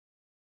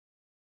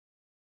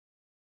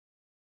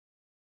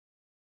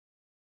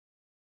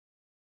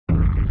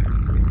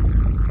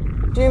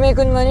Do you make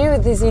good money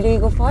with these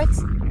illegal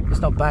fights? It's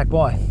not bad.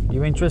 Why?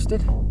 You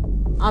interested?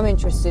 I'm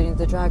interested in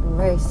the dragon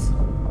race.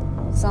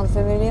 Sound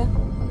familiar?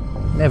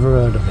 Never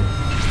heard of it.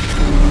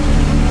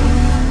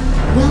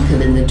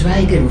 Welcome in the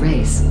dragon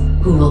race.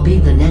 Who will be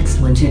the next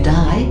one to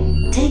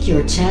die? Take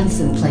your chance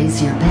and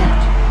place your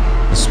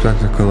bet. The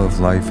spectacle of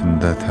life and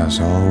death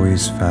has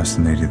always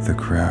fascinated the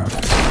crowd.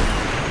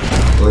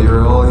 Well,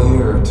 you're all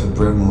here to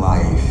bring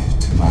life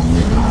to my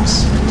new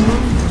concept,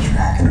 the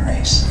dragon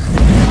race.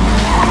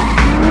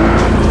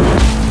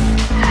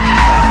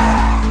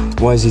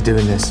 Why is he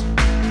doing this?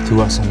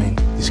 To us, I mean.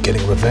 He's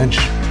getting revenge.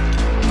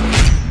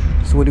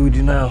 So what do we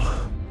do now?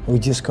 Are we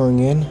just going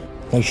in,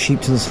 like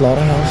sheep to the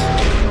slaughterhouse?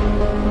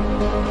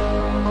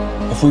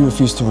 If we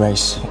refuse to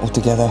race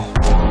altogether,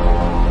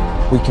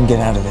 we can get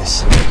out of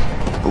this.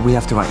 But we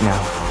have to act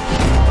now,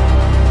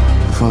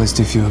 before there's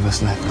too few of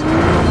us left.